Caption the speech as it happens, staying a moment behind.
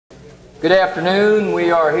Good afternoon.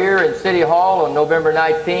 We are here in City Hall on November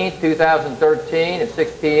 19th, 2013 at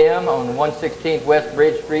 6 p.m. on 116th West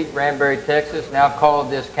Bridge Street, Granbury, Texas. Now call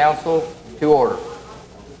this council to order.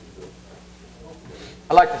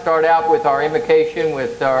 I'd like to start out with our invocation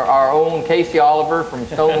with our own Casey Oliver from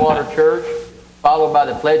Stonewater Church, followed by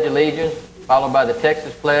the Pledge of Allegiance, followed by the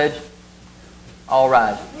Texas Pledge. All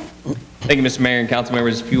rise. Thank you, Mr. Mayor and council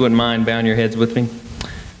members. If you wouldn't mind bowing your heads with me.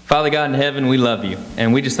 Father God in heaven, we love you,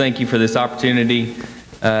 and we just thank you for this opportunity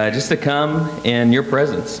just to come in your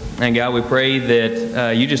presence. And God, we pray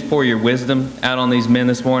that you just pour your wisdom out on these men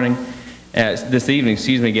this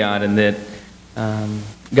evening, God, and that,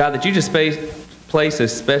 God, that you just place a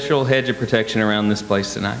special hedge of protection around this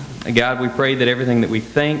place tonight. And God, we pray that everything that we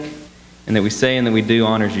think and that we say and that we do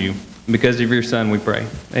honors you. And because of your Son, we pray.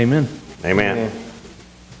 Amen. Amen.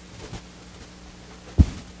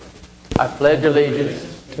 I pledge allegiance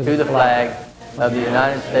to the flag of the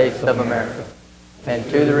United States of America and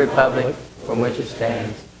to the republic from which it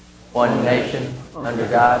stands, one nation, under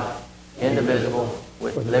God, indivisible,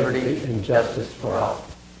 with liberty and justice for all.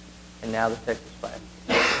 And now the Texas flag.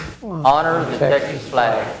 Honor the Texas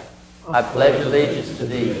flag. I pledge allegiance to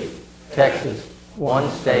thee, Texas, one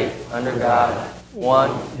state, under God,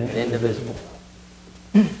 one and indivisible.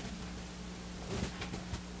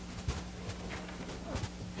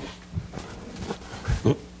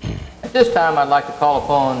 At this time, I'd like to call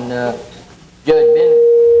upon Judge Ben.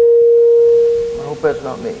 I hope that's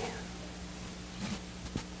not me.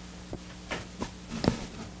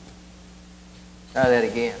 Try that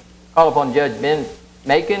again. Call upon Judge Ben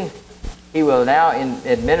Macon. He will now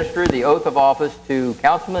administer the oath of office to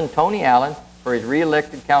Councilman Tony Allen for his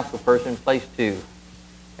re-elected councilperson, place 2.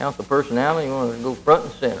 Councilperson Allen, you want to go front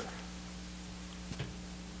and center.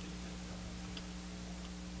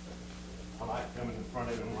 I like coming in front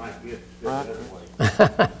of him like this. Right.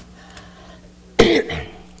 Please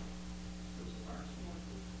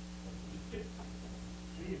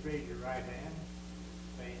raise your right hand.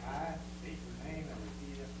 Say aye. State your name and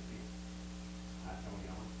repeat after me. I, Tony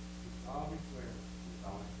Allen, do solemnly swear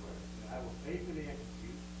that I will faithfully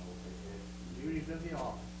execute the duties of the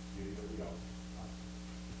office. City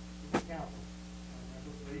Council,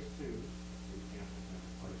 member place 2, City Council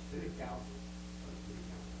member, City Council,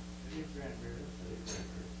 City of Granbury,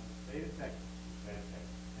 State of Texas,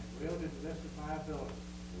 and will to the best of my ability.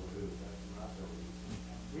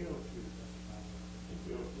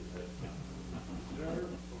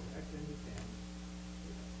 Preserve, protect, and defend.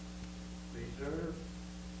 Preserve,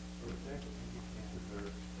 protect, and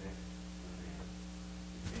defend.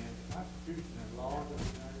 And the Constitution and laws of the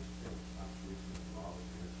United States. Constitution and laws of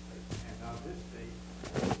the United States. And of this state,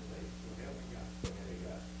 so help me God. So help me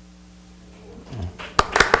God.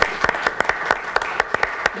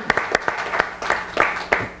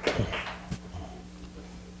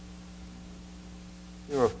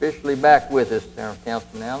 You're officially back with us,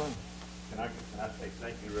 Councilman Allen. Can I say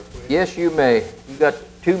thank you real quick? Yes, you may. You got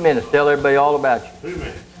 2 minutes. Tell everybody all about you. 2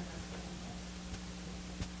 minutes.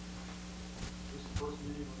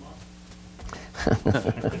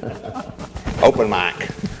 Open mic.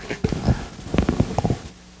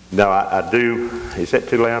 No, I do. Is that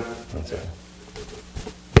too loud? That's it.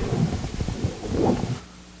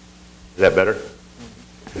 Is that better?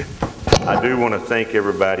 I do want to thank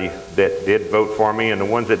everybody that did vote for me, and the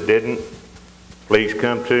ones that didn't, please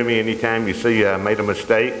come to me anytime you see I made a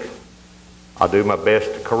mistake. I'll do my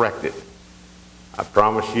best to correct it. I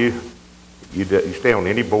promise you, you stay on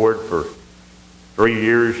any board for 3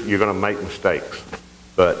 years, you're going to make mistakes.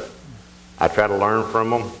 But I try to learn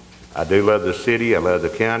from them. I do love the city, I love the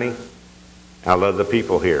county, I love the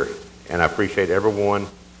people here. And I appreciate everyone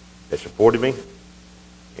that supported me.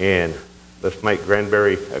 And let's make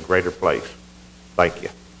Granbury a greater place. Thank you.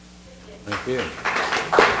 Thank you.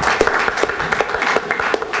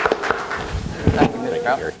 Thank you, Mr.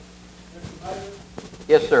 Crowder.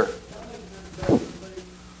 Yes, sir.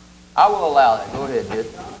 I will allow that. Go ahead, Judge.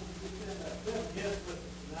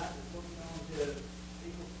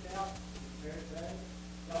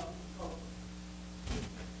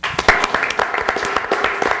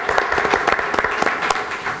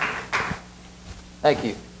 Thank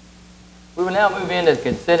you. We will now move into the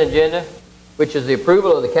consent agenda, which is the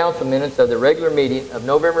approval of the council minutes of the regular meeting of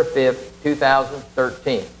November 5th,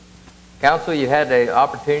 2013. Council, you had the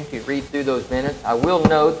opportunity to read through those minutes. I will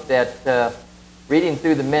note that reading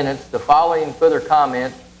through the minutes, the following further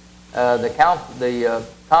comment, the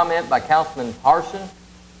comment by Councilman Parson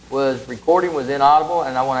recording was inaudible,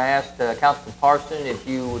 and I want to ask Councilman Parson if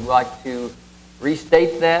you would like to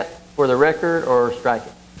restate that for the record or strike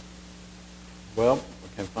it. Well,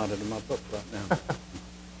 I can't find it in my book right now.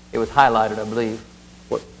 It was highlighted, I believe.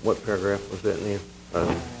 What paragraph was that in?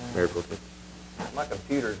 Mayor Pro Tem? My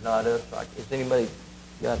computer's not up, so is anybody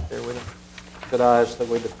got it there with him? Could I ask that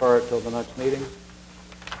we defer it till the next meeting?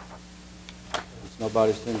 Since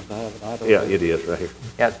nobody seems to have it. I don't Yeah, know. it is right here.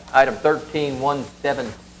 Yes, item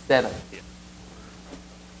 13177.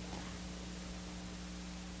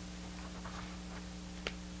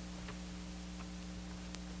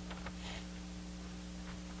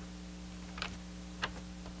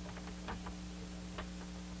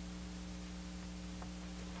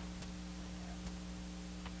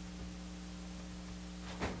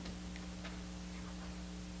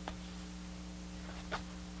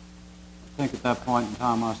 I think at that point in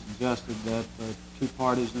time I suggested that the two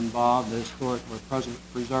parties involved, the historic or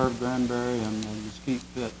preserved Granbury and the Mesquite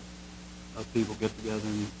Pit people get together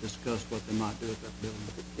and discuss what they might do at that building.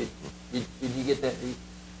 Did you get that, Dee?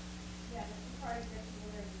 Yeah, the two parties get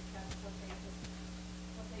together and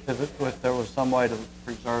discuss what they If there was some way to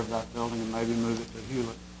preserve that building and maybe move it to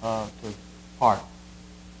Hewlett, to Park.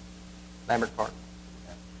 Lambert Park.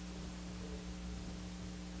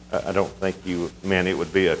 I don't think it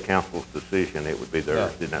would be a council's decision. It would be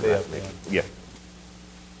theirs. Yeah, Isn't that right? Yeah.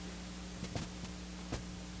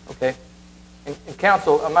 Okay. And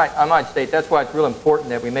council, I might state, that's why it's real important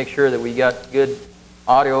that we make sure that we got good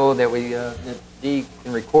audio, that that Dee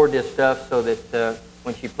can record this stuff so that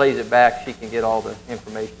when she plays it back, she can get all the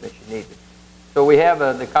information that she needs. So we have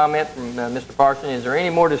the comment from Mr. Parson. Is there any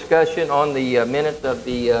more discussion on the minutes of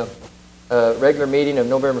the regular meeting of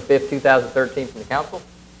November 5th, 2013 from the council?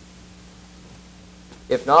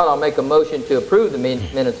 If not, I'll make a motion to approve the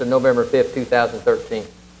minutes of November 5th, 2013.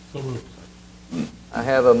 I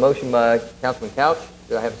have a motion by Councilman Couch.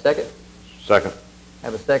 Do I have a second? Second. I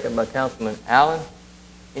have a second by Councilman Allen.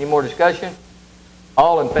 Any more discussion?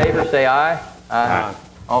 All in favor say aye. Aye.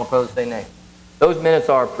 All opposed say nay. Those minutes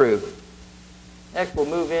are approved. Next, we'll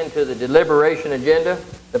move into the deliberation agenda.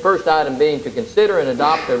 The first item being to consider and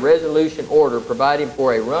adopt a resolution order providing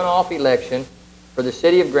for a runoff election for the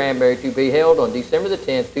city of Granbury to be held on December the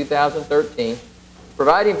 10th, 2013,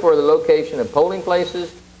 providing for the location of polling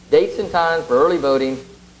places, dates and times for early voting,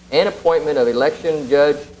 and appointment of election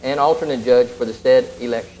judge and alternate judge for the said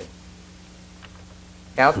election.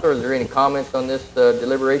 Councilor, is there any comments on this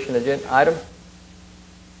deliberation agenda item?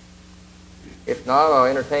 If not, I'll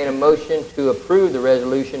entertain a motion to approve the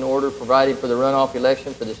resolution order providing for the runoff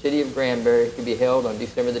election for the city of Granbury to be held on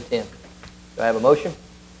December the 10th. Do I have a motion?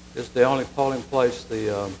 Is the only polling place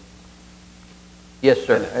the... Yes,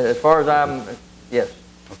 sir. As far as yes.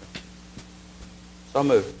 Okay. So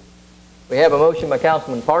moved. We have a motion by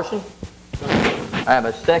Councilman Parson. I have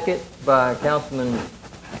a second by Councilman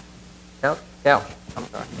Couch. I'm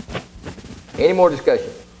sorry. Any more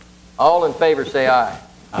discussion? All in favor say aye.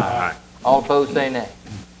 Aye. All opposed say nay.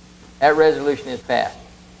 That resolution is passed.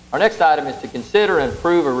 Our next item is to consider and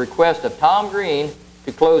approve a request of Tom Green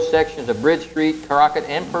to close sections of Bridge Street, Crockett,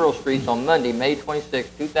 and Pearl Streets on Monday, May 26,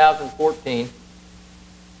 2014.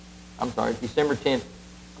 I'm sorry, December 10th.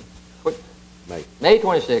 May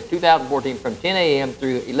 26, 2014, from 10 a.m.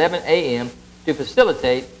 through 11 a.m. to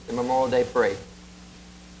facilitate the Memorial Day Parade.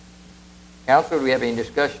 Council, do we have any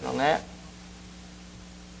discussion on that?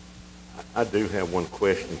 I do have one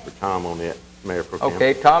question for Tom on that, Mayor Pro Tem.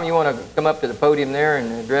 Okay, Tom, you want to come up to the podium there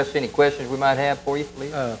and address any questions we might have for you,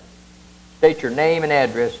 please? State your name and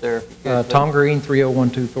address there. If you could, Tom Green,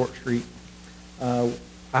 3012 Thorpe Street.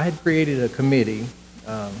 I had created a committee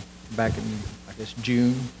back in, I guess,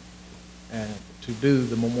 June, to do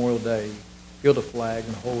the Memorial Day Field of Flag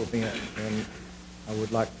and the whole event. And I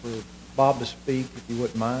would like for Bob to speak, if you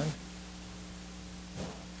wouldn't mind.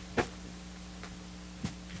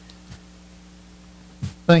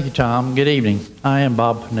 Thank you, Tom. Good evening. I am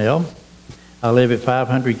Bob Pennell. I live at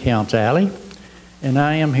 500 Counts Alley, and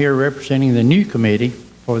I am here representing the new committee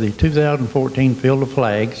for the 2014 Field of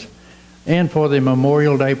Flags and for the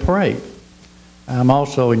Memorial Day Parade. I'm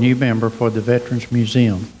also a new member for the Veterans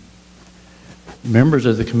Museum. Members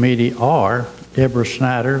of the committee are Deborah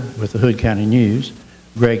Snyder with the Hood County News,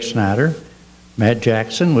 Greg Snyder, Matt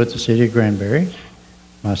Jackson with the City of Granbury,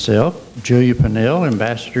 myself, Julia Pennell,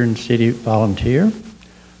 Ambassador and City Volunteer,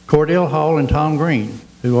 Cordell Hall and Tom Green,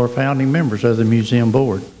 who are founding members of the museum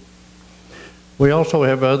board. We also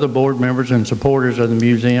have other board members and supporters of the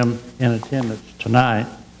museum in attendance tonight.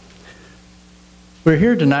 We're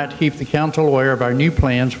here tonight to keep the council aware of our new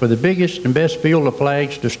plans for the biggest and best field of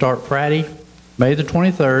flags to start Friday, May the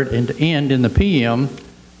 23rd, and to end in the PM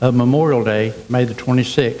of Memorial Day, May the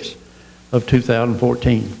 26th of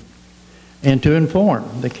 2014. And to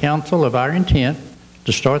inform the council of our intent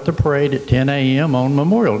to start the parade at 10 a.m. on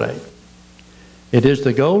Memorial Day. It is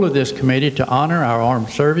the goal of this committee to honor our armed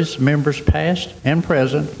service members past and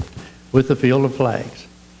present with the Field of Flags,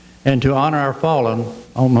 and to honor our fallen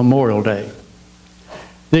on Memorial Day.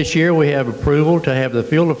 This year we have approval to have the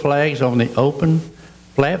Field of Flags on the open,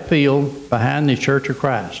 flat field behind the Church of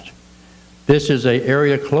Christ. This is an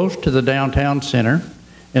area close to the downtown center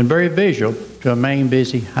and very visual to a main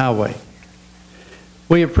busy highway.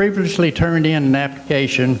 We have previously turned in an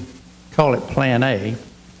application, call it Plan A,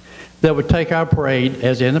 that would take our parade,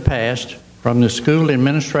 as in the past, from the school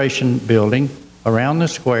administration building around the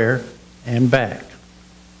square and back.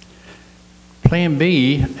 Plan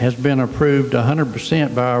B has been approved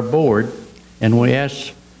 100% by our board, and we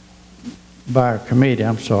asked by our committee,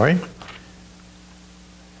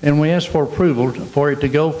 and we asked for approval for it to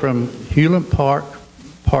go from Hewlett Park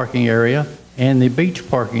parking area and the beach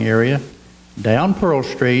parking area down Pearl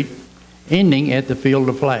Street, ending at the Field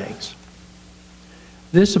of Flags.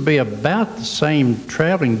 This would be about the same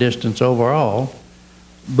traveling distance overall,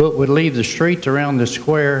 but would leave the streets around the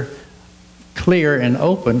square clear and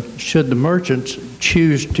open should the merchants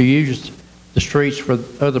choose to use the streets for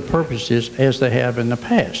other purposes as they have in the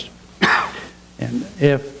past. And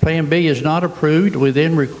if Plan B is not approved, we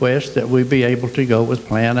then request that we be able to go with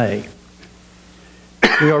Plan A.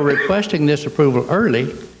 We are requesting this approval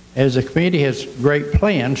early, as the committee has great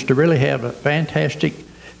plans to really have a fantastic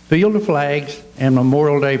Field of Flags and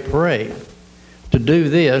Memorial Day parade. To do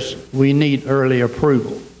this, we need early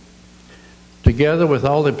approval. Together with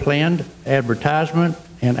all the planned advertisement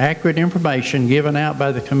and accurate information given out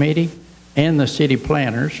by the committee and the city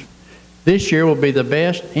planners, this year will be the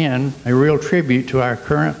best and a real tribute to our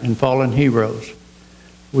current and fallen heroes.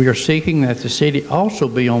 We are seeking that the city also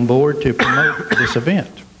be on board to promote this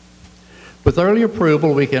event. With early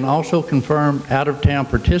approval, we can also confirm out-of-town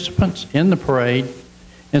participants in the parade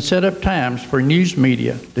and set up times for news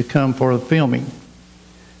media to come for the filming.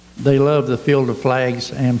 They love the Field of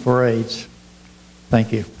Flags and parades.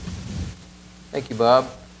 Thank you. Thank you, Bob.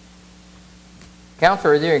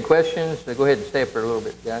 Council, are there any questions? Go ahead and stay up for a little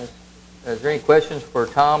bit, guys. Is there any questions for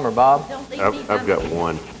Tom or Bob? I've got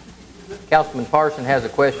one. Councilman Parson has a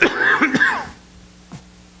question.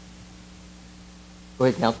 Go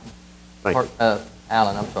ahead, Councilman. Thank you.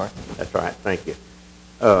 Allen, I'm sorry. That's right. Thank you.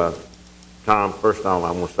 Tom, first of all,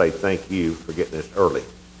 I want to say thank you for getting this early.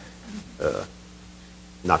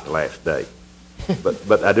 Not the last day.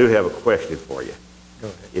 But I do have a question for you. Go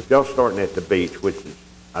ahead. If y'all starting at the beach, which is,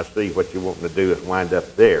 I see what you're wanting to do is wind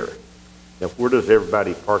up there. Now, where does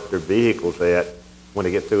everybody park their vehicles at when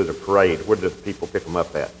they get through the parade? Where do people pick them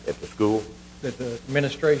up at? At the school? At the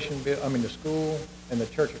administration, the school and the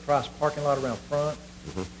Church of Christ parking lot around front.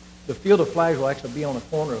 Mm-hmm. The Field of Flags will actually be on the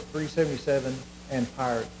corner of 377 and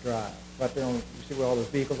Pirate Drive. Right there on, you see where all those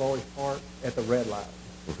vehicles always park? At the red light.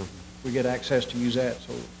 Mm-hmm. We get access to use that,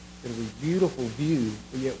 so it'll be a beautiful view,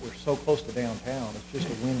 but yet we're so close to downtown. It's just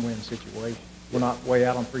a win-win situation. We're not way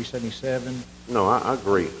out on 377. No, I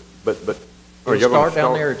agree. But We'll start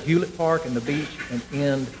down there at Hewlett Park and the beach and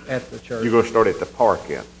end at the church. You're going to start at the park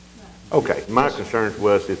end? Okay. My concern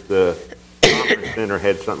was if the conference center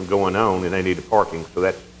had something going on and they needed parking, so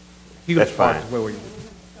that's Hewlett Park fine. is where we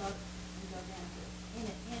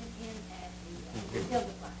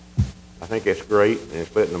I think that's great, and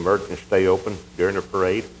it's letting the merchants stay open during the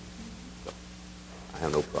parade. So I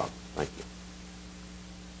have no problem. Thank you.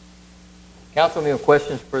 Council, any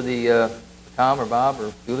questions for the Tom or Bob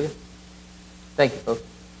or Julia? Thank you, folks.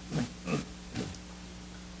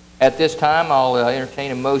 At this time, I'll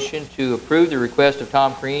entertain a motion to approve the request of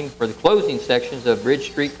Tom Crean for the closing sections of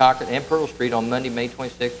Bridge Street, Cochran, and Pearl Street on Monday, May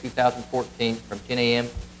 26, 2014, from 10 a.m.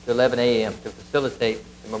 to 11 a.m. to facilitate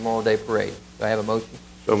the Memorial Day Parade. Do I have a motion?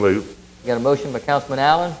 So moved. We got a motion by Councilman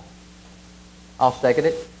Allen. I'll second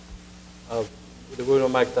it. We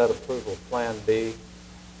don't make that approval, Plan B.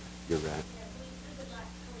 You're right.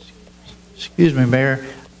 Excuse me, Mayor.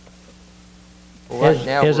 Right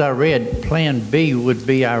now, As I read, Plan B would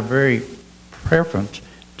be our very preference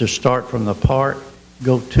to start from the park,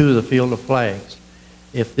 go to the Field of Flags.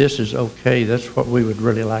 If this is okay, that's what we would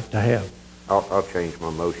really like to have. I'll change my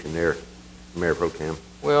motion there, Mayor Pro Tem.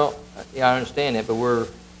 well, yeah, I understand that, but we're,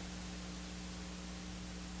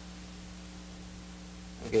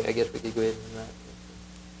 okay, I guess we could go ahead and,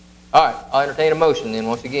 all right, I'll entertain a motion then,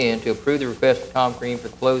 once again, to approve the request of Tom Crean for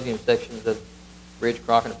the closing of sections of Bridge,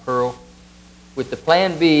 Crockett, and Pearl with the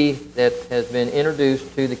Plan B that has been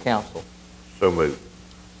introduced to the council. So moved.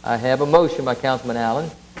 I have a motion by Councilman Allen,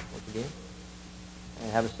 once again. I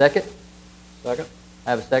have a second. Second.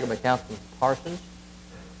 I have a second by Councilman Parsons.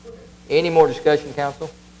 Any more discussion, council?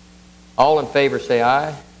 All in favor say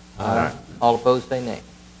aye. Aye. All opposed say nay.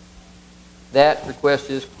 That request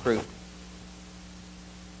is approved.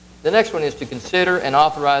 The next one is to consider and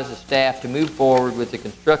authorize the staff to move forward with the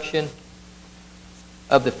construction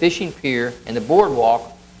of the fishing pier and the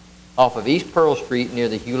boardwalk off of East Pearl Street near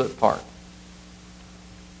the Hewlett Park.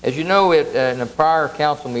 As you know, in a prior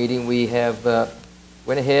council meeting, we have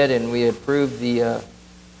went ahead and we approved the,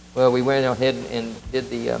 we went ahead and did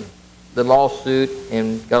the lawsuit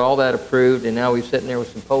and got all that approved, and now we're sitting there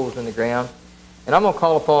with some poles in the ground. And I'm going to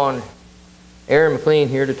call upon Aaron McLean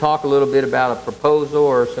here to talk a little bit about a proposal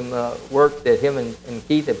or some work that him and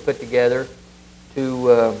Keith have put together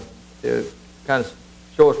to kind of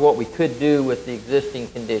show us what we could do with the existing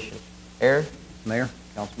conditions. Aaron? Mayor,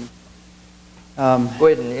 Councilman. Go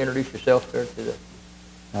ahead and introduce yourself, sir, to the...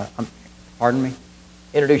 Pardon me?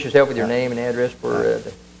 Introduce yourself with your name and address for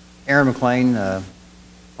the... Aaron McLean,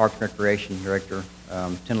 Parks and Recreation Director,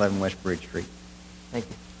 1011 West Bridge Street. Thank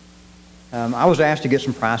you. I was asked to get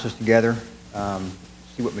some prices together,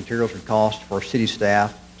 see what materials would cost for city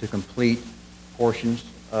staff to complete portions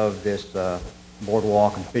of this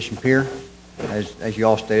boardwalk and fishing pier. As you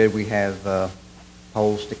all stated, we have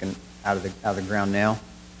poles sticking out of the ground now.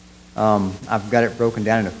 I've got it broken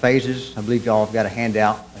down into phases. I believe y'all have got a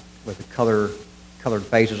handout with the colored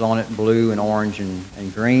phases on it, blue and orange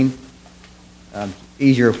and green.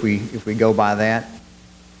 Easier if we go by that.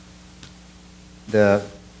 The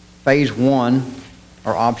phase 1,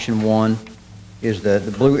 or option 1, is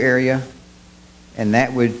the blue area, and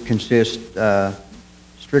that would consist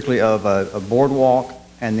strictly of a boardwalk,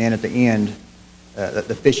 and then at the end,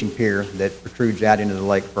 the fishing pier that protrudes out into the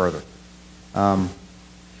lake further.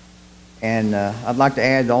 And I'd like to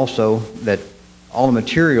add also that all the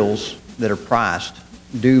materials that are priced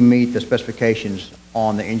do meet the specifications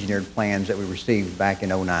on the engineered plans that we received back in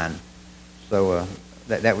 '09. So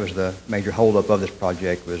that was the major holdup of this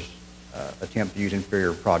project, was attempt to use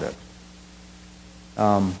inferior products.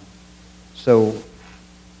 So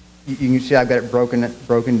you can see I've got it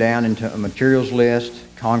broken down into a materials list,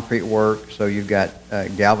 concrete work. So you've got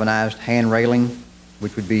galvanized hand railing,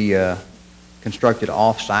 which would be constructed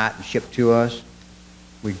off-site and shipped to us.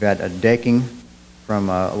 We've got a decking from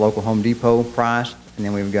a local Home Depot priced, and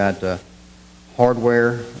then we've got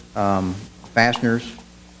hardware, fasteners,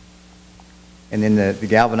 and then the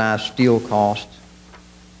galvanized steel cost.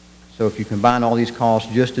 So if you combine all these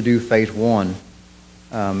costs just to do phase 1,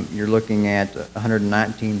 you're looking at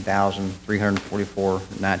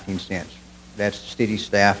 $119,344.19. That's city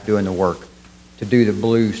staff doing the work to do the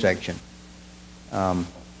blue section.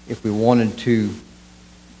 If we wanted to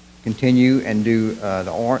continue and do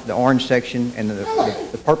the orange section, and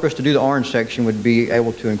the purpose to do the orange section would be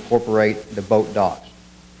able to incorporate the boat docks.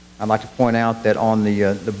 I'd like to point out that on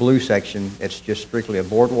the blue section, it's just strictly a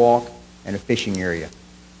boardwalk and a fishing area.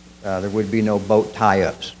 There would be no boat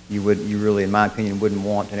tie-ups. You really, in my opinion, wouldn't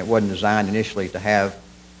want, and it wasn't designed initially to have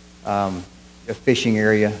a fishing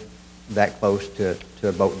area that close to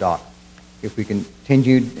a boat dock. If we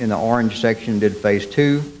continued in the orange section and did phase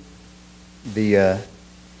 2, the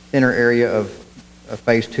thinner area of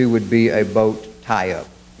phase 2 would be a boat tie-up.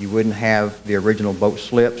 You wouldn't have the original boat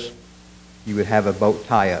slips. You would have a boat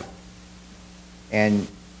tie-up. And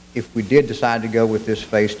if we did decide to go with this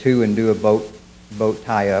phase 2 and do a boat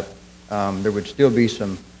tie-up, there would still be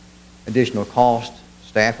some additional cost.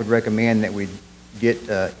 Staff would recommend that we get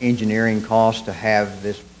engineering costs to have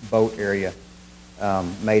this boat area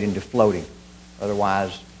made into floating.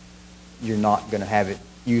 Otherwise, you're not going to have it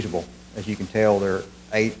usable. As you can tell, they're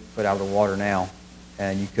 8 foot out of the water now,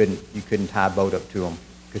 and you couldn't tie a boat up to them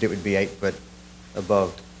because it would be 8 foot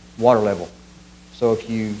above water level. So if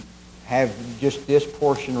you have just this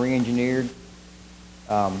portion re-engineered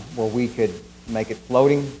where we could make it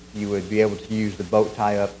floating, you would be able to use the boat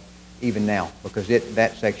tie-up even now because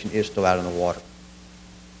that section is still out in the water.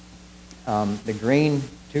 The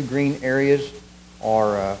two green areas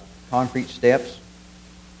are concrete steps.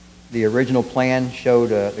 The original plan showed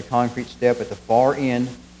the concrete step at the far end,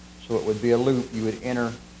 so it would be a loop. You would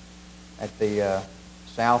enter at the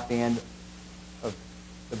south end of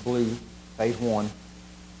the blue, phase 1,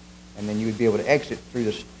 and then you would be able to exit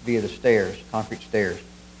through via the stairs, concrete stairs.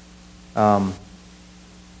 So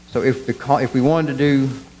if we wanted to do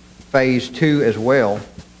phase 2 as well,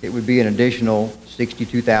 it would be an additional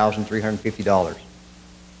 $62,350.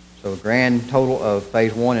 So a grand total of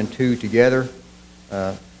phase 1 and 2 together,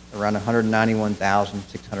 around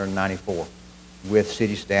 $191,694 with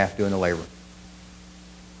city staff doing the labor.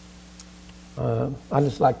 I'd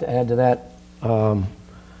just like to add to that,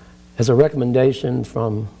 as a recommendation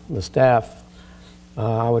from the staff,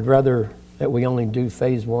 I would rather that we only do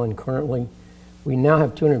phase 1 currently. We now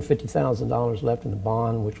have $250,000 left in the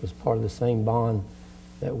bond, which was part of the same bond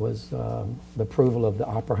that was the approval of the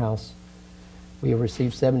Opera House. We have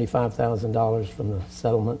received $75,000 from the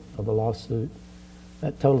settlement of the lawsuit.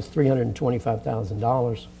 That totals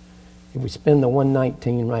 $325,000. If we spend the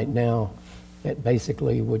 $119 right now, that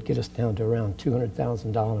basically would get us down to around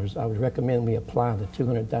 $200,000. I would recommend we apply the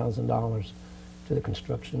 $200,000 to the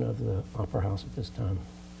construction of the Opera House at this time.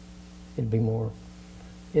 It'd be more,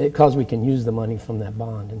 because we can use the money from that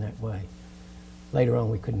bond in that way. Later on,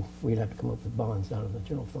 we'd have to come up with bonds out of the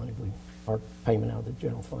general fund if we, or payment out of the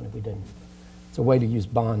general fund if we didn't. It's a way to use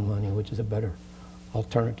bond money, which is a better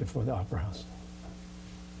alternative for the Opera House.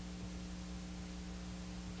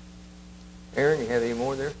 Aaron, you have any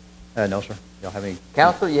more there? No, sir. Y'all have any?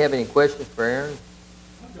 Council, you have any questions for Aaron?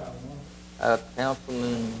 I've got one.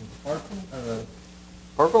 Councilman Parkman?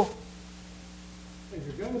 Perkle? Is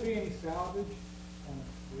there going to be any salvage on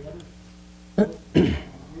the others? Because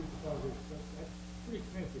that's pretty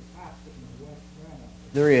expensive pipe sitting in the west ground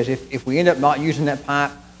out there. There is. If we end up not using that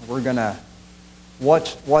pipe, we're gonna,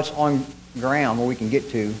 what's on ground where we can get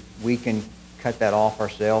to, we can cut that off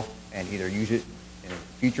ourselves and either use it in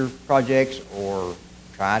future projects or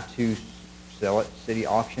try to sell it city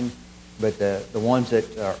auction. But the ones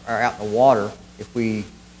that are out in the water, if we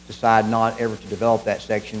decide not ever to develop that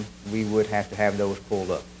section, we would have to have those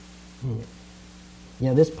pulled up.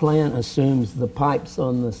 Yeah, this plan assumes the pipes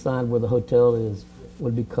on the side where the hotel is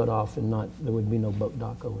would be cut off and there would be no boat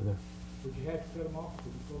dock over there. Would you have to cut them off, or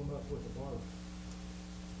would you pull them up with the bar?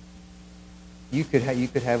 You could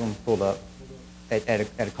have them pulled up at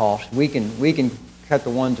a cost. We can cut the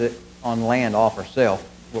ones that on land off ourselves,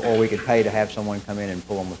 or we could pay to have someone come in and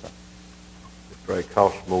pull them with us. It probably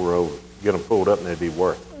costs more over, get them pulled up than they'd be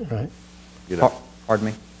worth. Right. You know, Pardon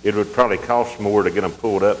me? it would probably cost more to get them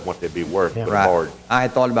pulled up than what they'd be worth for the Right. barge. I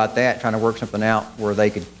had thought about that, trying to work something out where they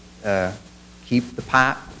could keep the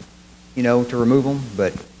pipe, you know, to remove them,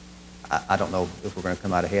 but I don't know if we're going to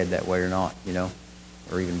come out ahead that way or not, you know,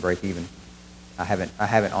 or even break even. I haven't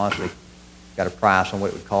honestly got a price on what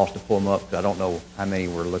it would cost to pull them up, because I don't know how many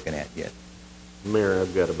we're looking at yet. Mayor,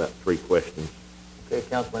 I've got about 3 questions. Okay,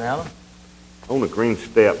 Councilman Allen? On the green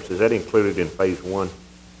steps, is that included in phase 1?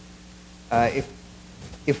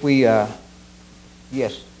 If we,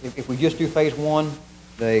 yes, if we just do phase 1,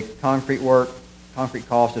 the concrete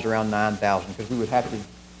cost is around $9,000, because we would have to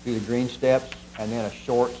do the green steps and then a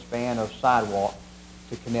short span of sidewalk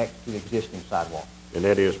to connect to the existing sidewalk. And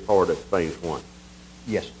that is part of phase 1?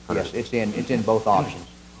 Yes, yes, it's in both options.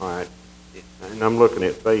 All right. And I'm looking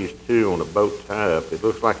at phase 2 on the boat tie-up. It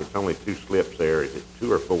looks like it's only 2 slips there. Is it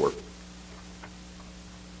 2 or 4?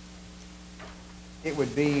 It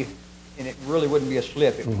would be, and it really wouldn't be a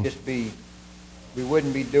slip. It would just be, we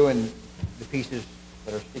wouldn't be doing the pieces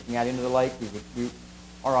that are sticking out into the lake.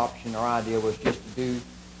 Our option, our idea was just to do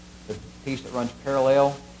the piece that runs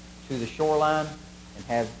parallel to the shoreline and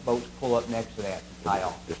have boats pull up next to that and tie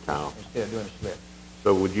off. Just tie off. Instead of doing a slip.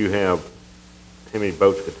 So would you have, how many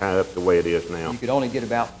boats could tie up the way it is now? You could only get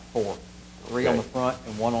about 4. 3 on Okay. the front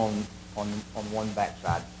and 1 on one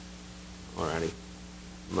backside. All righty.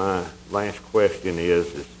 My last question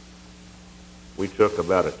is we took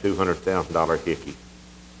about a $200,000 hickey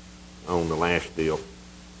on the last deal,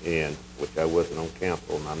 and which I wasn't on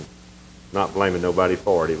council, and I'm not blaming nobody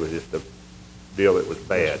for it. It was just a deal that was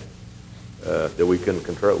bad, that we couldn't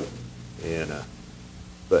control. And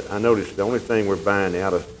but I noticed the only thing we're buying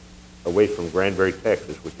away from Granbury,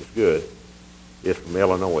 Texas, which is good, is from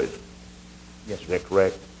Illinois. Yes, Is that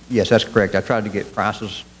correct? yes, that's correct. I tried to get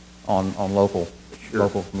prices on local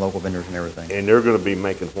from local vendors and everything. And they're going to be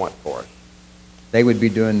making what for us? They would be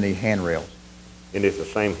doing the handrails. And it's the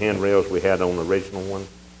same handrails we had on the original one?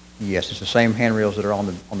 Yes, it's the same handrails that are on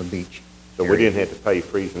the beach. So we didn't have to pay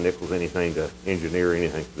freezing nickels anything to engineer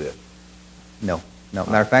anything for this? No.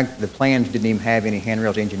 Matter of fact, the plans didn't even have any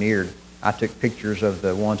handrails engineered. I took pictures of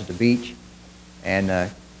the ones at the beach and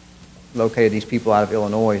located these people out of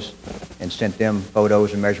Illinois and sent them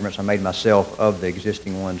photos and measurements I made myself of the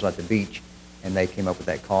existing ones at the beach, and they came up with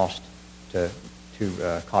that cost to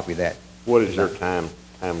copy that. What is their time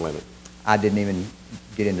limit? I didn't even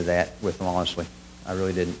get into that with them, honestly. I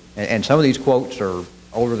really didn't. And some of these quotes are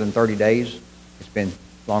older than 30 days. It's been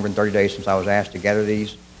longer than 30 days since I was asked to gather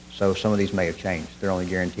these, so some of these may have changed. They're only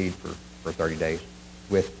guaranteed for 30 days.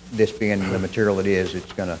 With this being the material it is,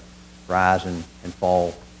 it's going to rise and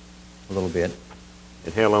fall a little bit.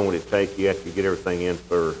 And how long would it take you after you get everything in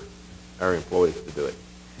for our employees to do it?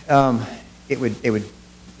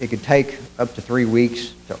 It could take up to 3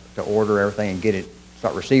 weeks to order everything and get it,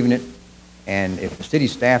 start receiving it. And if the city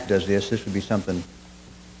staff does this would be something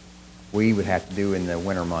we would have to do in the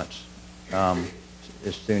winter months,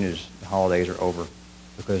 as soon as the holidays are over,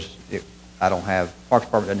 because Parks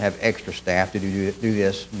Department doesn't have extra staff to do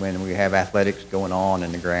this when we have athletics going on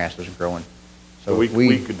and the grass is growing. So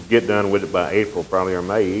we could get done with it by April, probably, or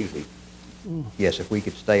May, easy. Yes, if we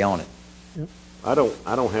could stay on it. Yep. I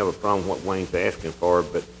don't have a problem with what Wayne's asking for,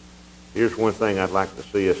 but here's one thing I'd like to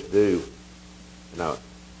see us do, in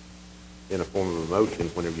a form of a motion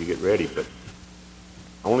whenever you get ready, but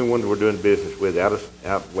the only one that we're doing business with out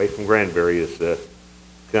away from Granbury is a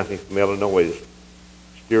company from Illinois.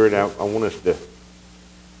 Stuart, I want us to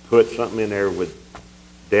put something in there with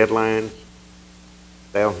deadlines,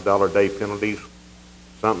 $1,000 a day penalties,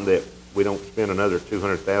 something that we don't spend another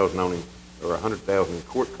 $200,000 on him or $100,000 in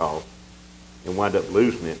court costs and wind up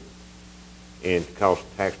losing it and cost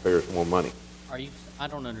taxpayers more money. I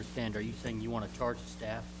don't understand. Are you saying you want to charge the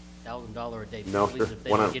staff $1,000 a day No, penalties sir. if they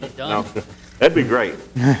don't get it done? No, that'd be great.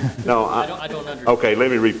 No, I don't understand. Okay,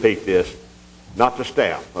 let me repeat this. Not the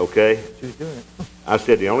staff, okay? I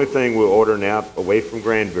said the only thing we're ordering out away from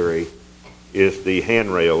Granbury is the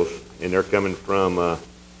handrails, and they're coming from, I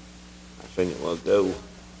seen it a while ago.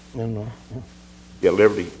 No. Yeah,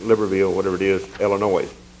 Libertyville, whatever it is, Illinois.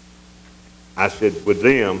 I said with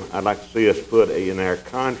them, I'd like to see us put in our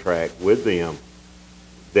contract with them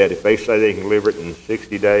that if they say they can deliver it in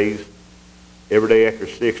 60 days, every day after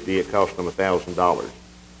 60, it costs them $1,000.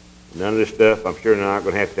 None of this stuff, I'm sure they're not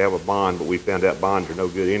going to have a bond, but we found out bonds are no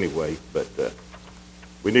good anyway. But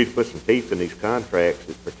we need to put some teeth in these contracts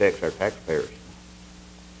that protects our taxpayers.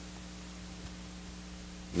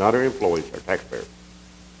 Not our employees, our taxpayers.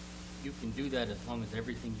 You can do that as long as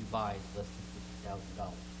everything you buy is less than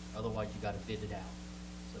 $50,000. Otherwise, you got to bid it out.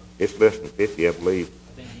 So It's less than 50, I believe.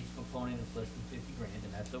 I think each component is less than 50 grand,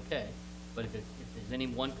 and that's okay. But if there's any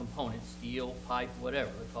one component, steel, pipe, whatever,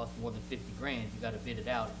 it costs more than 50 grand, you got to bid it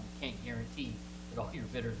out, and you can't guarantee that all your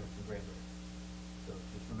bidders are from Granbury. So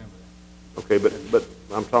just remember that. Okay, but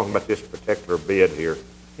I'm talking about this particular bid here.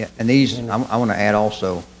 Yeah, and these, I want to add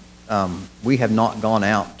also, we have not gone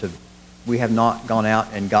out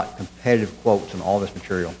and got competitive quotes on all this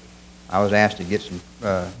material. I was asked to get some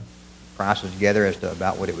prices together as to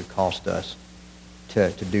about what it would cost us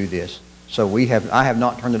to do this. So I have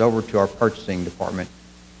not turned it over to our purchasing department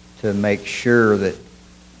to make sure that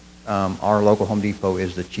our local Home Depot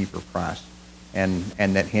is the cheaper price, and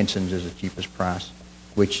that Henson's is the cheapest price,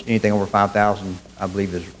 which anything over $5,000, I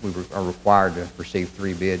believe we are required to receive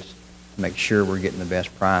 3 bids to make sure we're getting the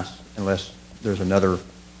best price, unless there's another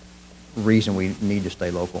reason we need to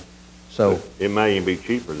stay local. So But it may even be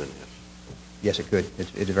cheaper than this. yes, it could.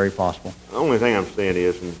 It's very possible. The only thing I'm saying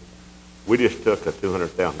is, and we just took a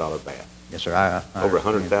 $200,000 bath. Yes, sir. I Over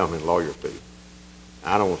understand. $100,000 in lawyer fees.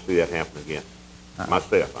 I don't want to see that happen again.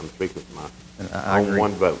 Myself, I'm speaking for I on agree.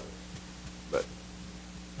 one vote. But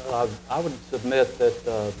I would submit that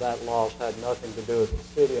that loss had nothing to do with the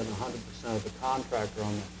city and 100% of the contractor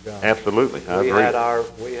on that job. absolutely, I We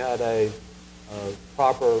agree. had a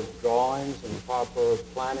proper drawings and proper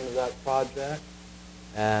planning of that project,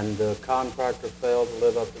 and the contractor failed to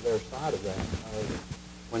live up to their side of that.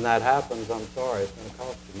 When that happens, I'm sorry, it's going to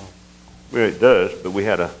cost you money. Well, it does, but we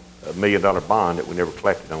had a $1 million bond that we never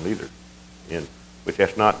collected on either. And, which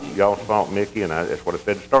that's not y'all's fault, Mickey, and that's what I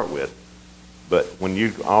said to start with. But when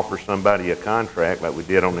you offer somebody a contract like we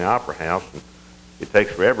did on the Opera House, and it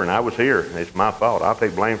takes forever, and I was here, and it's my fault. I'll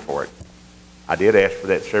take blame for it. I did ask for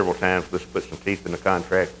that several times. Let's put some teeth in the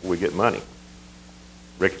contract before we get money.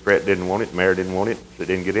 Ricky Pratt didn't want it, the mayor didn't want it, so it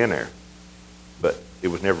didn't get in there. But it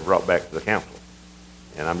was never brought back to the council.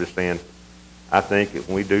 And I'm just saying, I think that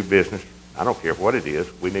when we do business, I don't care what it is,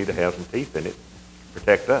 we need to have some teeth in it to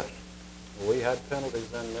protect us. We had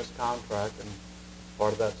penalties in this contract, and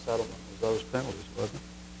part of that settlement was those penalties, wasn't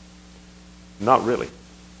it? Not really.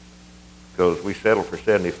 Because we settled for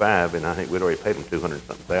 75, and I think we'd already paid them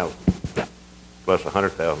 200-something thousand, plus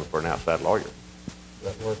 100,000 for an outside lawyer.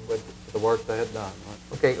 That worked with the work they had done,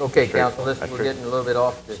 right? Okay, True. council, That's we're true. getting a little bit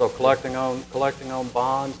off. So collecting on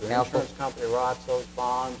bonds, the Counsel? insurance company writes those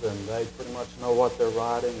bonds, and they pretty much know what they're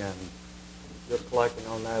writing, and just collecting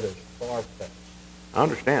on that is far-fetched. I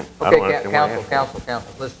understand. I don't Okay, understand why I asked for it.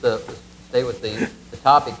 council, let's stay with the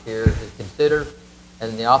topic here, is consider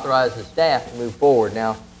and then authorize the staff to move forward.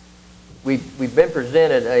 Now, we've been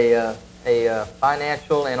presented a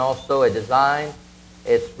financial and also a design.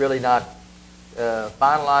 It's really not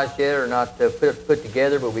finalized yet or not put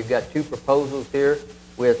together, but we've got 2 proposals here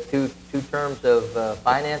with two terms of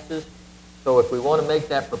finances. So if we want to make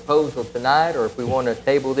that proposal tonight, or if we want to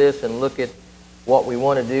table this and look at what we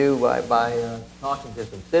want to do by talking to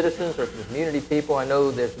some citizens or some community people. I know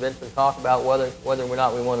there's been some talk about whether or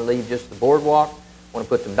not we want to leave just the boardwalk. Want to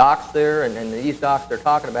put some docks there, and these docks they're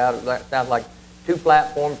talking about, it sounds like 2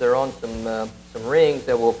 platforms. They're on some rings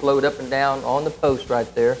that will float up and down on the post right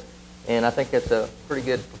there. And I think that's a pretty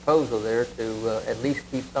good proposal there to at least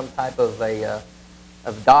keep some type of a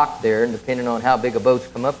dock there. And depending on how big a boats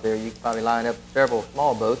come up there, you can probably line up several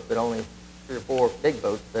small boats, but only 3 or 4 big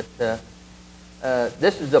boats. But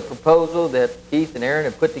this is a proposal that Keith and Aaron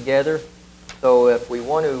have put together. So if we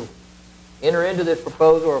want to enter into this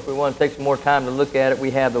proposal, or if we want to take some more time to look at it, we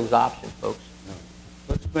have those options, folks.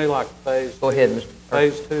 Looks to me like phase Go ahead, Mr.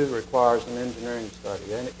 Phase 2 requires an engineering study.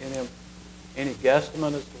 Any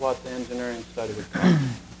guesstimate as to what the engineering study would cost?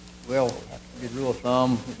 Well, good rule of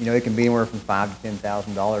thumb, it can be anywhere from $5,000 to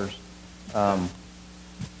 $10,000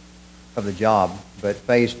 of the job. But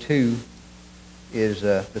phase 2 is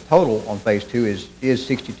the total on phase 2 is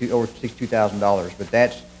over $62,000. But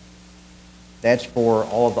that's for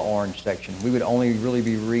all of the orange section. We would only really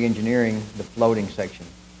be re-engineering the floating section,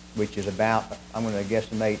 which is about, I'm going to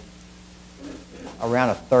guesstimate, around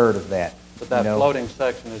a third of that. But that floating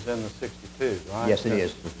section is in the 62, right? Yes, it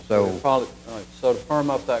is. So to firm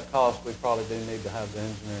up that cost, we probably do need to have the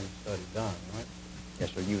engineering study done, right?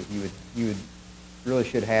 yes, sir. You would really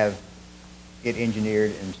should have it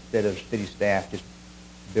engineered instead of city staff just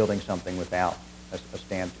building something without a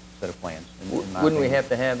stamped set of plans. Wouldn't we have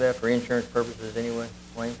to have that for insurance purposes anyway,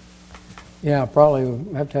 Wayne? Yeah, probably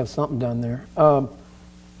we'll have to have something done there.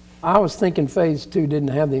 I was thinking phase 2 didn't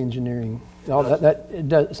have the engineering. All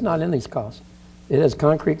it's not in these costs. It has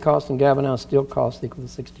concrete costs and galvanized steel costs equal to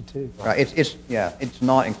 62. Right. It's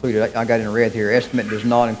not included. I got it in red here. Estimate does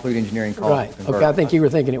not include engineering costs. Right. Okay. I think you were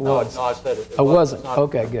thinking it was. No, I said it. It wasn't.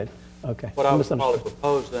 Okay. Good. Okay. What I would probably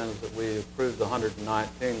propose then is that we approve the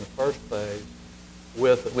 119, the first phase,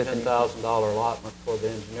 with a $10,000 allotment for the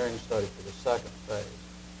engineering study for the second phase.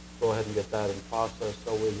 Go ahead and get that in process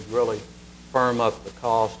so we would really firm up the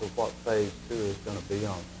cost of what phase 2 is going to be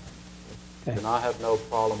on. Okay. And I have no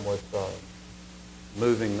problem with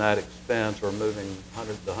moving that expense or moving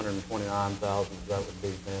the $129,000 that would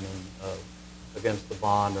be then against the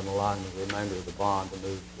bond and allowing the remainder of the bond to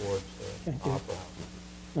move towards the Opera House.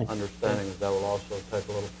 Understanding that will also take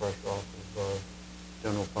a little pressure off of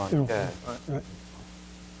general fund cash. Right.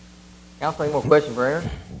 Council, any more questions for Aaron?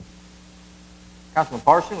 Councilman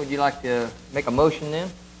Parson, would you like to make a motion then?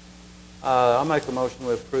 I make a motion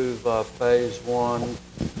to approve phase 1.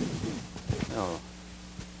 Got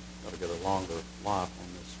to get a longer life on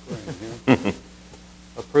this screen here.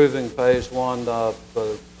 Approving phase 1 for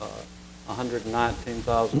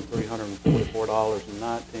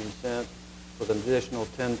 $119,344.19 with an additional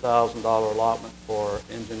 $10,000 allotment for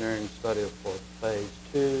engineering study for phase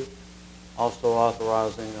 2. Also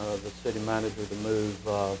authorizing the city manager to move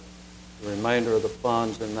the remainder of the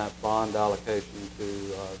funds in that bond allocation to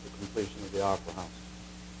the completion of the Opera House.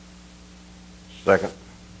 Second.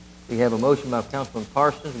 We have a motion by Councilman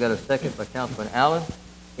Parsons. We've got a second by Councilman Allen.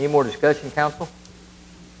 Any more discussion, council?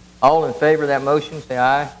 All in favor of that motion, say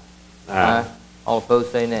aye. Aye. All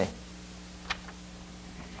opposed, say nay.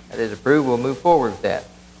 That is approved. We'll move forward with that.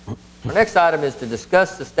 Our next item is to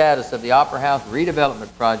discuss the status of the Opera House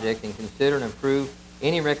redevelopment project and consider and approve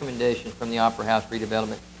any recommendations from the Opera House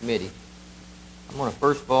redevelopment committee. I'm going to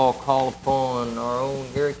first of all call upon our own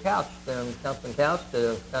Gary Couch, Councilman Couch,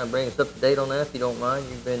 to kind of bring us up to date on that, if you don't mind.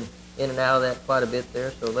 You've been in and out of that quite a bit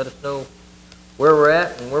there, so let us know where we're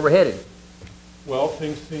at and where we're headed. Well,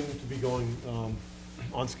 things seem to be going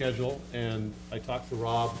on schedule, and I talked to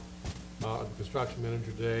Rob, the construction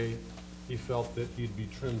manager, today. He felt that he'd be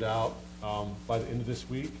trimmed out by the end of this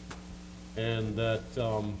week, and that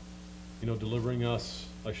delivering us.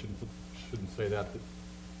 I shouldn't say that.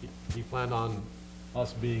 He planned on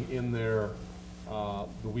us being in there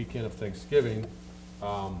the weekend of Thanksgiving.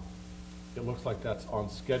 It looks like that's on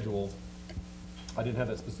schedule. I didn't have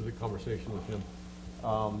that specific conversation with him.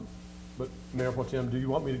 But Mayor Pro Tem, do you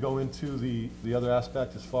want me to go into the other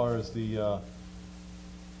aspect as far as the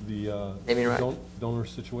donor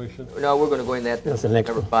situation? No, we're going to go into that. That's the next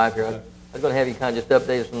number 5 here. Okay. I was going to have you kind of just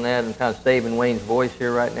update us on that and kind of saving Wayne's voice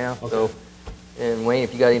here right now. Okay. So, and Wayne,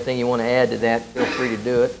 if you got anything you want to add to that, feel free to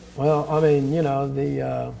do it. Well, I mean,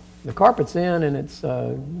 the carpet's in and it's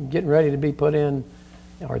getting ready to be put in,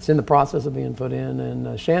 or it's in the process of being put in,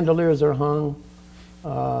 and chandeliers are hung.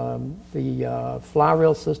 The fly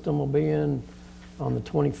rail system will be in on the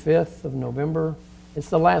 25th of November. It's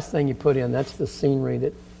the last thing you put in. That's the scenery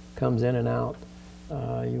that comes in and out.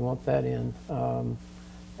 You want that in.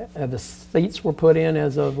 The seats were put in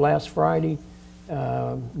as of last Friday,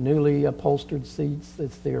 newly upholstered seats.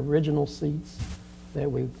 It's the original seats that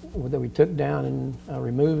we took down and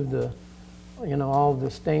removed the, all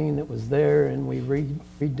the stain that was there, and we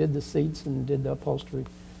redid the seats and did the upholstery.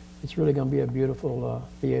 It's really going to be a beautiful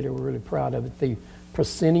theater. We're really proud of it. The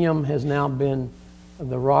proscenium has now been,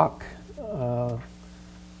 the rock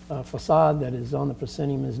facade that is on the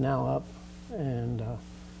proscenium is now up, and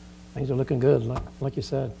things are looking good. Like you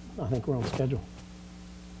said, I think we're on schedule.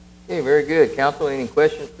 Okay, very good. Council, any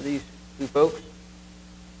questions for these two folks?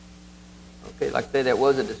 Okay, like I said, that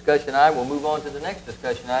was a discussion item. We'll move on to the next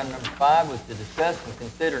discussion item. Number 5 was to discuss and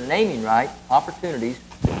consider naming right opportunities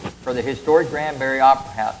for the historic Granbury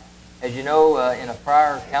Opera House. As you know, in a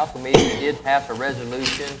prior council meeting, we did pass a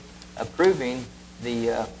resolution approving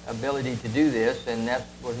the ability to do this, and that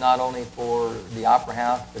was not only for the Opera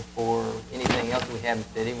House, but for anything else we have in the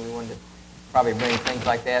city. We wanted to probably bring things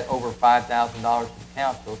like that over $5,000 to the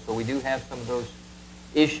council. So we do have some of those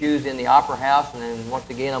issues in the Opera House, and then once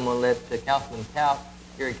again, I'm going to let Councilman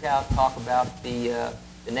Gary Couch, talk about the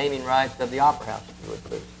naming rights of the Opera House, if you would,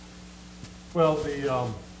 please. Well,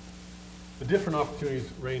 the different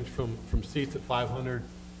opportunities range from seats at 500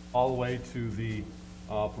 all the way to the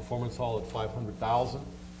performance hall at 500,000.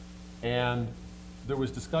 And there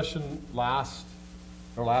was discussion last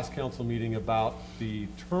council meeting about the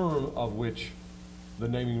term of which the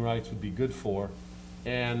naming rights would be good for.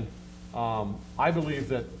 And I believe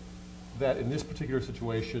that in this particular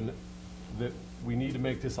situation, that we need to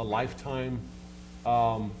make this a lifetime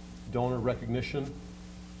donor recognition.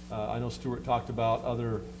 I know Stuart talked about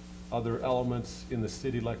other elements in the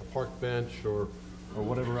city, like a park bench or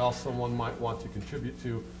whatever else someone might want to contribute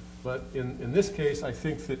to. But in this case, I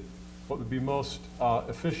think that what would be most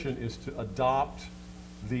efficient is to adopt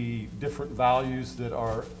the different values that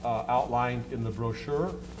are outlined in the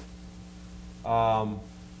brochure,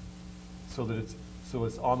 so that it's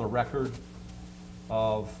on the record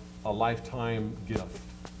of a lifetime gift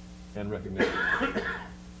and recognition.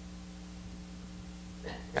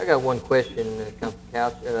 I got one question, Councilman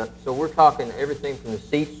Couch. So we're talking everything from the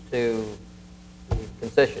seats to the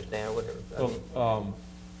concession stand or whatever. Well,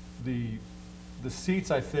 the seats,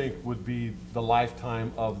 I think, would be the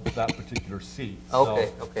lifetime of that particular seat.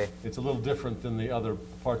 Okay, so okay. It's a little different than the other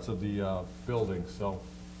parts of the building, so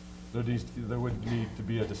there would need to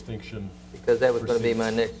be a distinction. Because that was going to be seats. my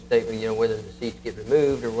next statement, whether the seats get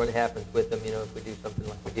removed or what happens with them, if we do something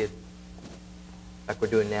like we did, like we're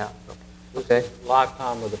doing now. So. Okay.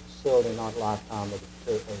 Lifetime of the facility, not lifetime of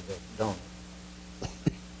the donor.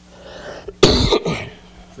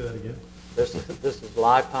 Say that again? This is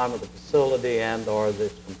lifetime of the facility and/or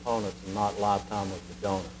its components, and not lifetime of the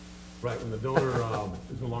donor. Right, when the donor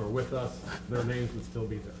is no longer with us, their names would still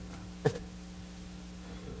be there.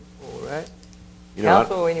 All right.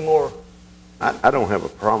 Council, any more? I don't have a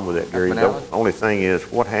problem with that, Gary. The only thing is,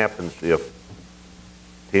 what happens if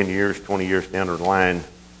 10 years, 20 years down the line,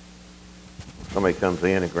 somebody comes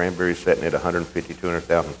in and Granbury's sitting at 150,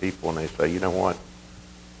 200,000 people, and they say, you know what,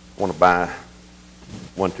 I want to buy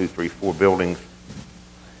 1, 2, 3, 4 buildings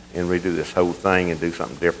and redo this whole thing and do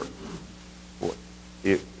something different.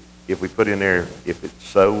 If we put in there, if it's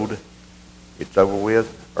sold, it's over with,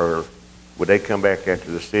 or would they come back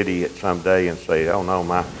after the city at some day and say, oh no,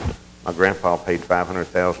 my grandpa paid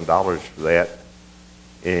 $500,000 for that,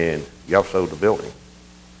 and y'all sold the building?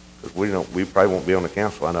 Because we probably won't be on the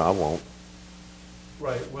council. I know I won't.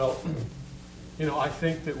 Right, well, I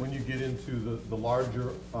think that when you get into the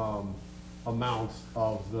larger amounts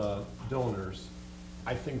of the donors,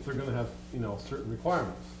 I think they're going to have, certain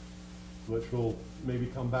requirements, which will maybe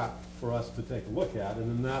come back for us to take a look at, and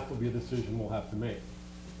then that will be a decision we'll have to make.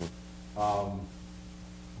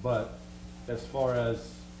 But as far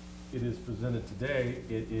as it is presented today,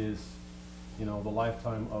 it is, the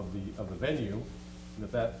lifetime of the venue, and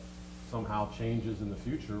if that somehow changes in the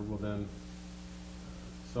future, well then,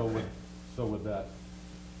 so would that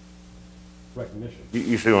recognition.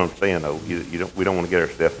 You see what I'm saying, though? We don't want to get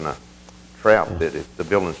ourselves in a trap that if the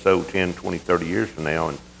building's sold 10, 20, 30 years from now,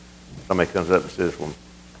 and somebody comes up and says, well,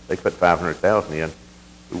 they put $500,000 in,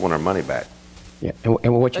 we want our money back. Yeah,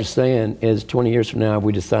 and what you're saying is 20 years from now, if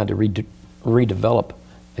we decide to redevelop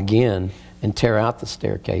again and tear out the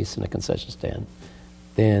staircase and the concession stand,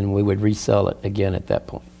 then we would resell it again at that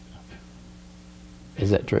point. Is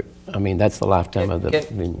that true? I mean, that's the lifetime of the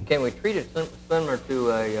venue. Can we treat it similar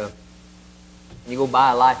to you go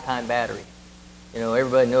buy a lifetime battery?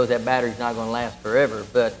 Everybody knows that battery's not going to last forever,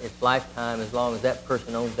 but it's lifetime as long as that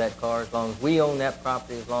person owns that car, as long as we own that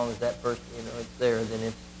property, as long as that person, it's there, then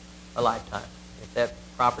it's a lifetime. If that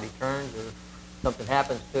property turns or something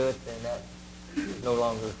happens to it, then that is no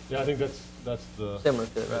longer. Yeah, I think that's the Similar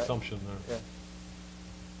to it, right? assumption there. Yeah.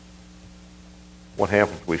 What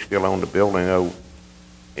happens if we still own the building, though,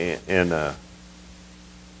 and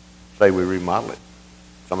say we remodel it?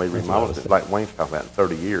 Somebody remodels it, like Wayne's talking about, in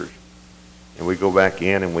 30 years. And we go back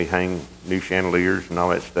in and we hang new chandeliers and all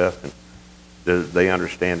that stuff, and do they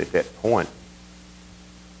understand at that point,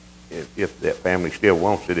 if that family still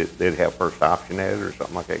wants it, they'd have first option at it or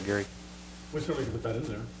something like that, Gary? We certainly can put that in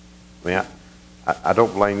there. I mean, I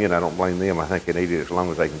don't blame you and I don't blame them. I think they need it as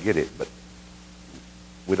long as they can get it, but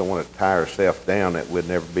we don't want to tie ourselves down that we'd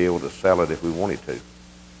never be able to sell it if we wanted to.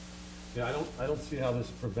 Yeah, I don't see how this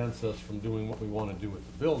prevents us from doing what we want to do with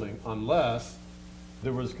the building unless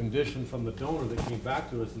there was condition from the donor that came back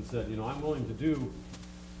to us and said, you know, I'm willing to do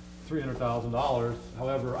 $300,000,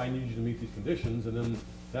 however, I need you to meet these conditions, and then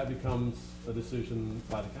that becomes a decision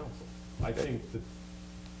by the council. I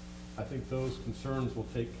think those concerns will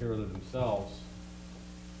take care of themselves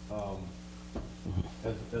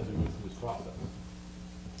as we move through this process.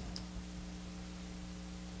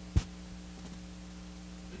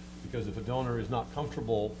 Because if a donor is not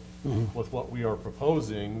comfortable with what we are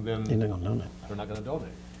proposing, then They're not gonna donate. they're not going to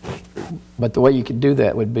donate. But the way you could do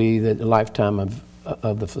that would be that the lifetime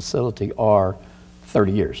of the facility are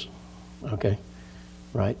 30 years, okay?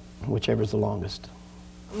 Right? Whichever's the longest.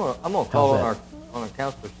 I'm gonna call How's on our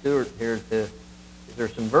Councilor Stewart here is there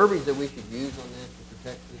some verbiage that we should use on this to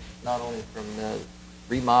protect this, not only from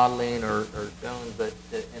remodeling or stones, but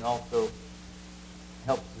and also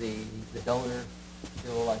helps the donor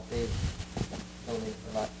feel like they donate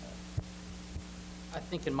for lifetime. I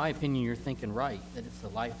think, in my opinion, you're thinking right, that it's the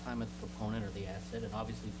lifetime of the component or the asset, and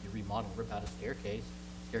obviously if you remodel, rip out a staircase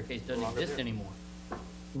doesn't exist anymore.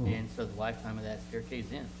 And so the lifetime of that staircase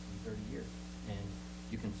ends in 30 years. And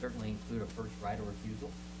you can certainly include a first right of refusal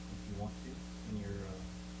if you want to in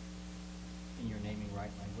your naming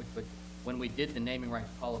right language. But when we did the naming rights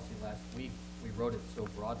policy last week, we wrote it so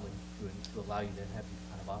broadly to allow you to have these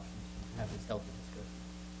kind of options, have this healthy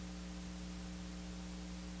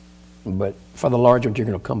discussion. But for the large ones, you're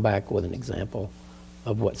going to come back with an example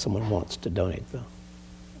of what someone wants to donate, though.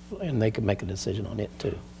 And they can make a decision on it,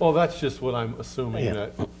 too. Well, that's just what I'm assuming, Yeah.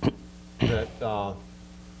 that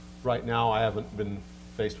right now I haven't been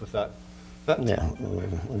faced with that Good.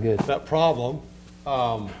 that problem.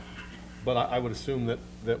 But I would assume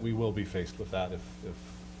that we will be faced with that if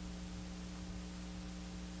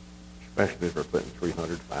Especially if we're putting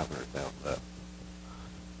 300, 500,000 up.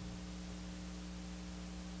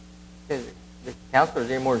 Okay, the councilor, is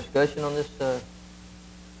there any more discussion on this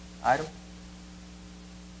item?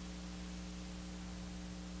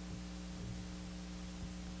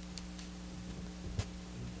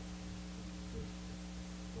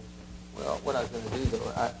 Well, what I was going to do,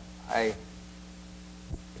 though,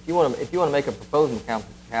 if you want to make a proposal,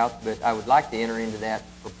 Council, but I would like to enter into that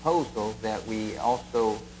proposal that we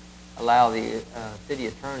also allow the city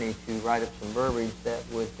attorney to write up some verbiage that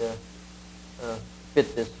would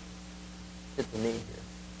fit the need here.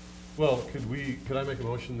 Well, could I make a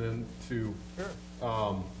motion then to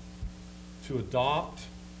adopt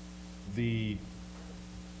the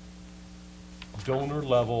donor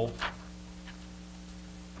level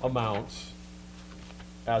amounts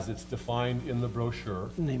as it's defined in the brochure,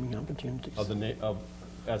 Naming opportunities.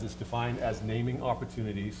 as it's defined as naming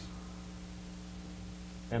opportunities,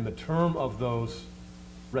 and the term of those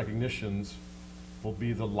recognitions will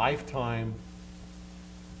be the lifetime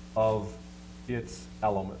of its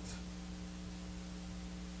elements.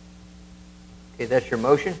 Okay, that's your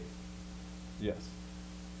motion? Yes.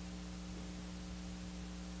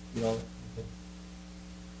 You know,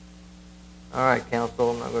 all right,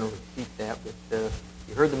 council, I'm not going to repeat that, but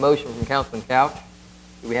you heard the motion from Councilman Couch.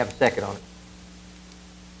 Do we have a second on it?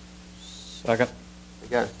 Second. We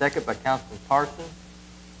got a second by Councilman Parson.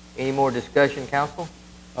 Any more discussion, council?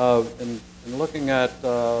 In looking at,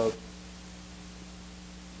 what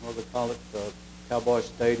do they call it, the Cowboy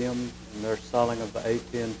Stadium, and their selling of the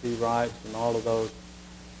AT&T rights and all of those,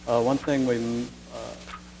 one thing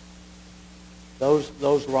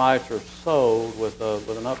those rights are sold with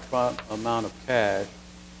an upfront amount of cash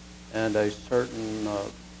and a certain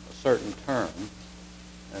term,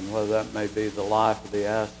 and whether that may be the life of the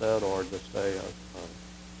asset or just an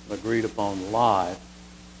agreed upon life.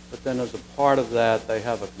 But then as a part of that, they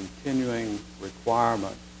have a continuing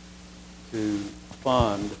requirement to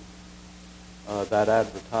fund that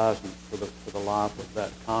advertisement for the life of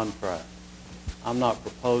that contract. I'm not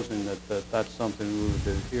proposing that that's something we would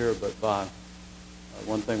do here, but by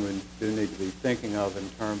one thing we do need to be thinking of in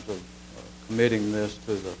terms of committing this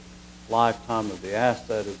to the lifetime of the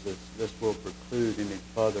asset is this will preclude any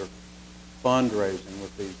further fundraising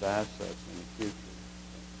with these assets in the future.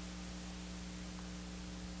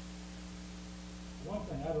 One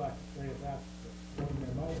thing I'd like to say about getting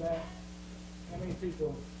their money back, how many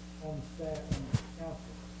people on the staff, on the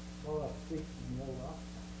council, bought up seats in the old office?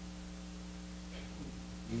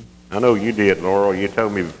 I know you did, Laurel. You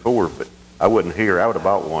told me before, but I wasn't here. I would have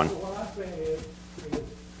bought one. So what I'm saying is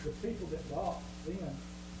the people that bought then,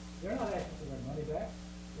 they're not asking for their money back.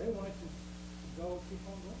 They want it to go, keep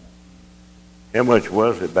on going. How much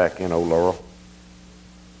was it back in, old Laurel?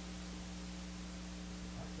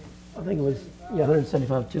 I think it was, yeah,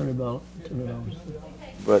 $175, $200.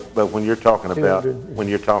 But when you're talking about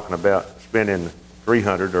 200. Spending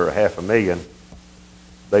 300 or $500,000,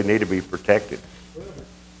 they need to be protected. Well,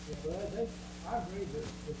 I agree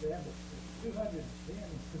with that, but 210,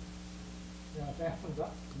 $1,000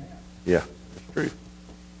 now. Yeah, that's true.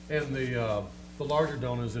 And the larger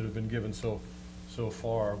donors that have been given so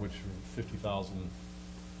far, which are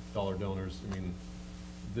 $50,000 donors, I mean,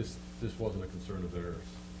 this wasn't a concern of theirs.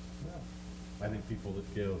 No. I think people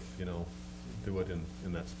that give, do it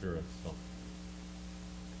in that spirit, so.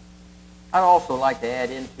 I'd also like to add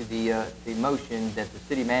into the motion that the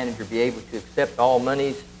city manager be able to accept all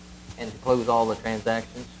monies and to close all the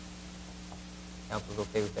transactions. Council's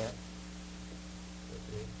okay with that?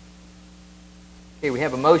 Okay, we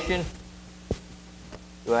have a motion.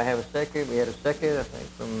 Do I have a second? We had a second, I think,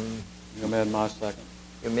 from... You amend my second.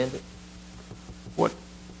 You amend it? What?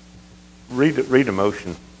 Read the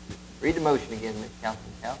motion. Read the motion again,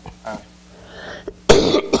 Councilman Couch.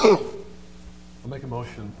 I'll make a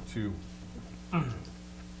motion to do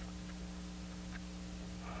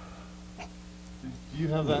you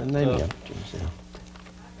have that?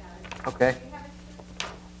 Okay.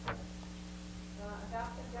 About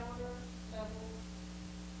the donor level,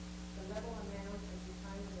 the level amount and the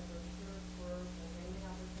time of the brochure for the naming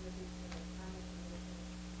opportunities and the time of commission.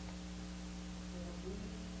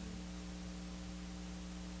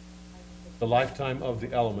 The lifetime of the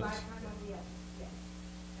elements. Lifetime of the elements, yes.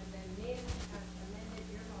 And then amended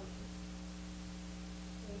your motion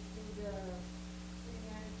to include the city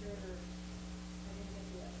manager, I didn't get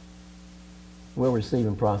the other. We'll receive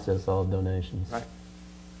and process all donations. Right.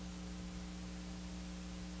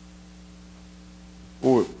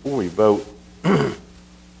 Before we vote,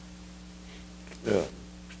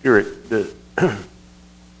 Stuart,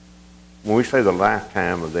 when we say the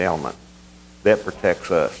lifetime of the element, that protects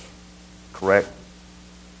us, correct?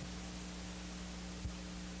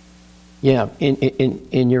 Yeah,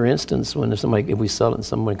 in your instance, when if we sell it and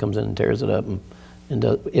someone comes in and tears it up, and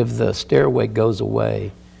if the stairway goes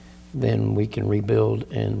away, then we can rebuild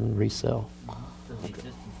and resell. So the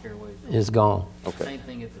existing stairway It's gone. Okay. Same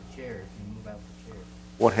thing if the chair, if you move out the chair.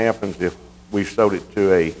 What happens if we sold it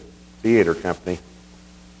to a theater company,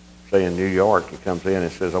 say in New York, and comes in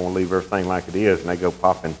and says, I want to leave everything like it is, and they go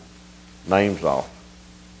popping names off?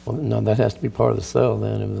 Well, no, that has to be part of the sale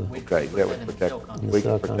then. Okay, that would protect, we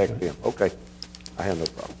can protect them. Okay, I have no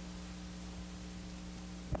problem.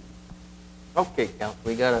 Okay, Council,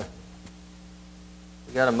 we got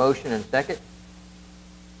a motion and a second.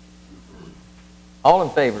 All in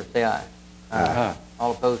favor, say aye. Aye.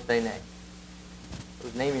 All opposed, say nay.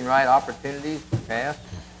 Those naming right opportunities pass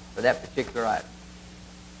for that particular item.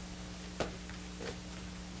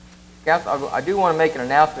 Council, I do want to make an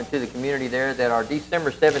announcement to the community there that our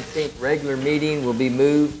December 17th regular meeting will be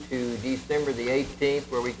moved to December the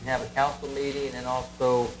 18th, where we can have a council meeting and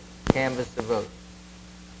also canvass the vote.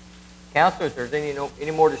 Council, if there's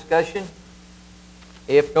any more discussion?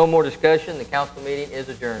 If no more discussion, the council meeting is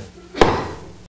adjourned.